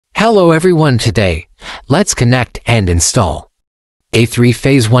Hello everyone, today, let's connect and install a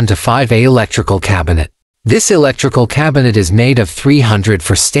 3-phase 1 to 5A electrical cabinet. This electrical cabinet is made of 300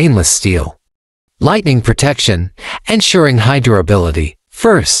 for stainless steel. Lightning protection, ensuring high durability.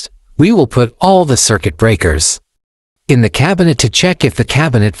 First, we will put all the circuit breakers in the cabinet to check if the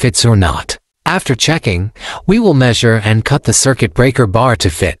cabinet fits or not. After checking, we will measure and cut the circuit breaker bar to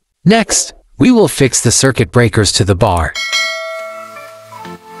fit. Next, we will fix the circuit breakers to the bar.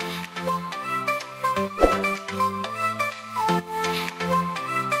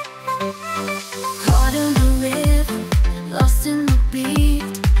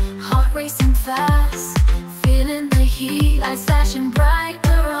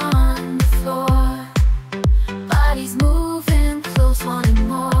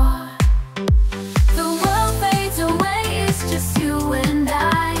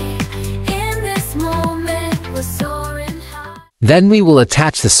 Then we will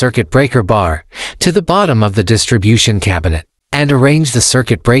attach the circuit breaker bar to the bottom of the distribution cabinet and arrange the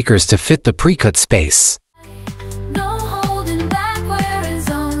circuit breakers to fit the pre-cut space.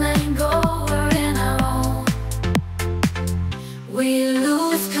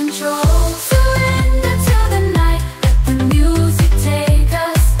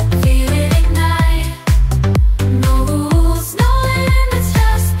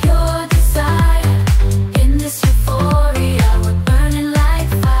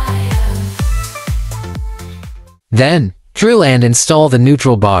 Then, drill and install the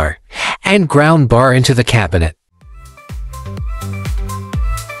neutral bar and ground bar into the cabinet.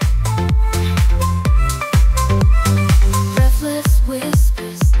 Breathless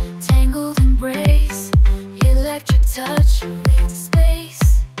whispers, tangled embrace, electric touch makes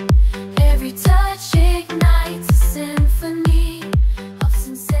space. Every touch ignites a symphony of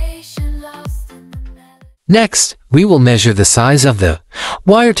sensation lost in the melody. Next, we will measure the size of the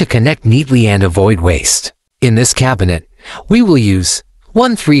wire to connect neatly and avoid waste. In this cabinet, we will use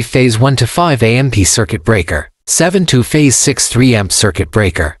 1 3-phase 1 to 5 amp circuit breaker, 7 2-phase 6 3-amp circuit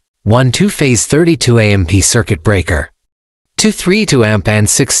breaker, 1 2-phase 32 amp circuit breaker, 2 3-amp and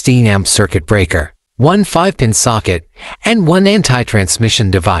 16-amp circuit breaker, 1 5-pin socket, and 1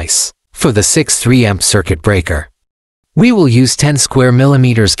 anti-transmission device. For the 6 3-amp circuit breaker, we will use 10 square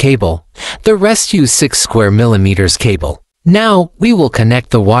millimeters cable, the rest use 6 square millimeters cable. Now, we will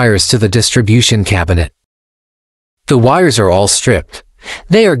connect the wires to the distribution cabinet. The wires are all stripped.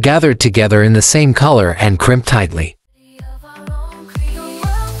 They are gathered together in the same color and crimped tightly.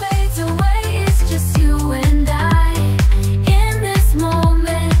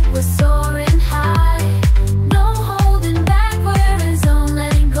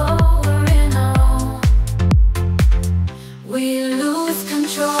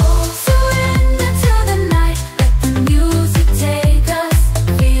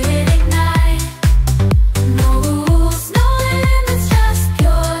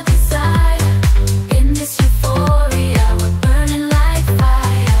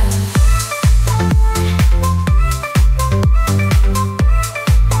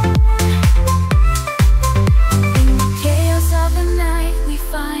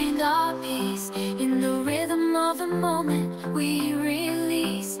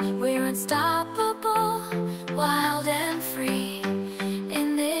 Unstoppable, wild and free.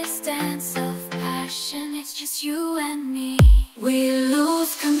 In this dance of passion, it's just you and me. We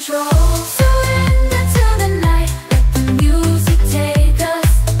lose control. Surrender to the night. Let the music take us.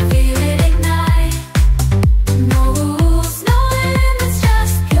 Feel it ignite. No rules, no limits,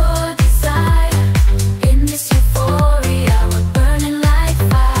 just pure desire. In this euphoria, we're burning like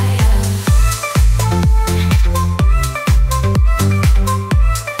fire.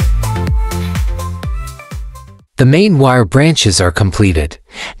 The main wire branches are completed.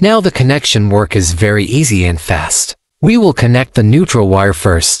 Now the connection work is very easy and fast. We will connect the neutral wire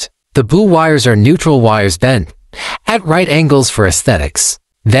first. The blue wires are neutral wires bent at right angles for aesthetics.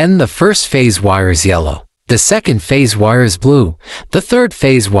 Then the first phase wire is yellow. The second phase wire is blue. The third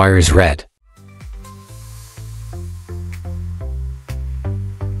phase wire is red.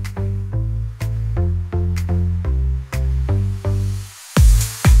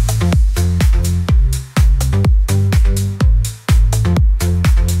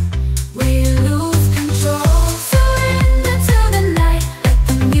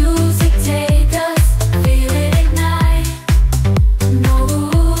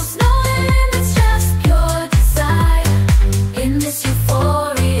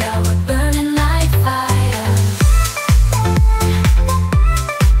 Euphoria, we're burning.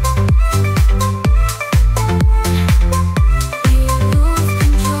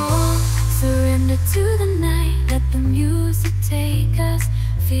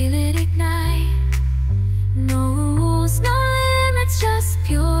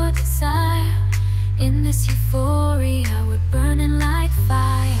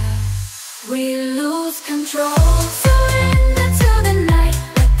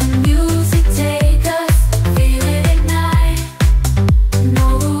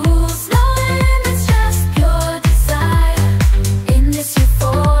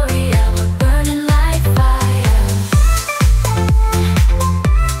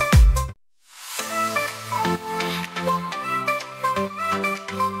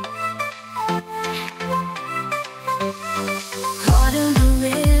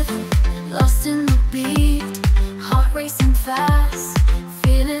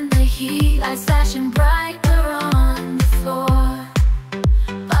 key lights flashing brighter on the floor.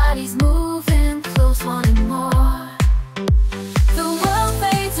 Bodies moving close, wanting more. The world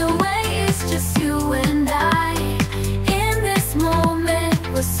fades away, it's just you and I. In this moment,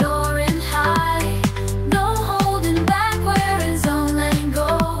 we're soaring high. No holding back, we're in zone, letting go,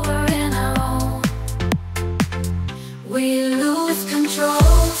 we're in our own. We lose control.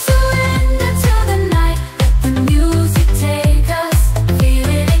 Surrender to the night, let the music take us, feel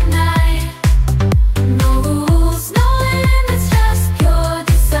it ignite. No rules, no limits, just pure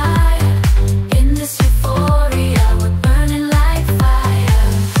desire. In this euphoria, we're burning like fire.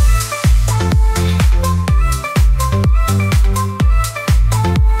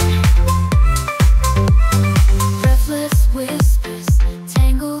 Breathless whispers,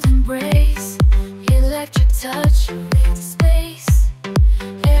 tangled embrace, electric touch creates space.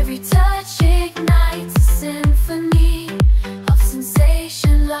 Every touch ignites a symphony of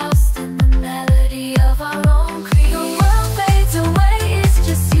sensation, lost in the melody of our own creed. The world fades away, it's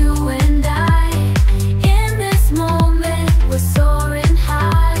just you and I. In this moment, we're soaring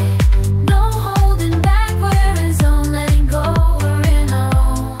high. No holding back, we're in zone, letting go, we're in our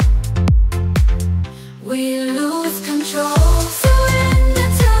own. We lose control. Surrender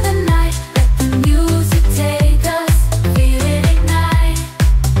to the night, let the music take us, feel it ignite.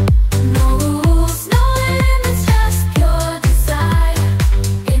 No rules, no limits, just pure desire.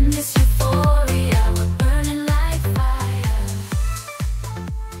 In this euphoria, we're burning like fire.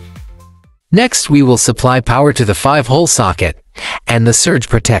 Next, we will supply power to the 5-hole socket and the surge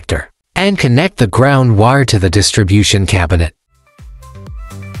protector, and connect the ground wire to the distribution cabinet.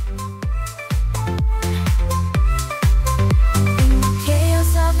 In the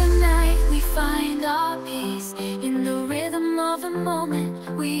chaos of the night, we find our peace. In the rhythm of the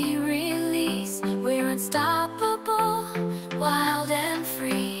moment, we release. We're unstoppable, wild and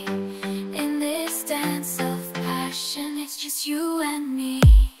free. In this dance of passion, it's just you and me.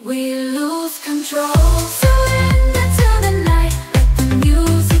 We lose control. Surrender to the night, let the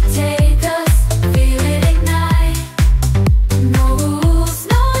music take us, feel it ignite. No rules,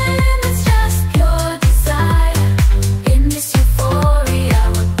 no limits, just pure desire. In this euphoria,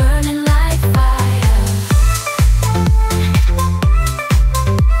 we're burning like fire.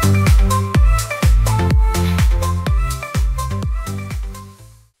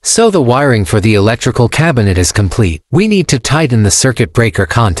 So the wiring for the electrical cabinet is complete. We need to tighten the circuit breaker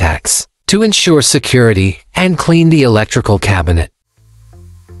contacts to ensure security and clean the electrical cabinet.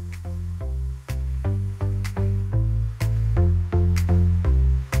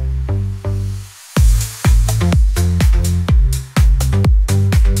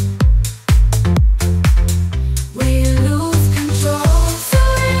 We lose control.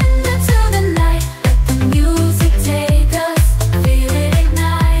 Surrender to the night, let the music take us, feel it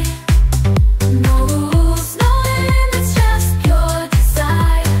ignite. No rules, no limits, just pure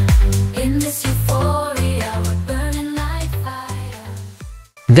desire. In this euphoria, we're burning like fire.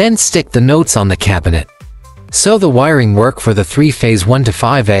 Then stick the notes on the cabinet. So the wiring work for the 3-phase 1 to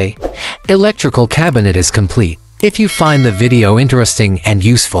 5A electrical cabinet is complete. If you find the video interesting and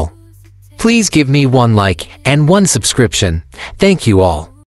useful, please give me one like and one subscription. Thank you all.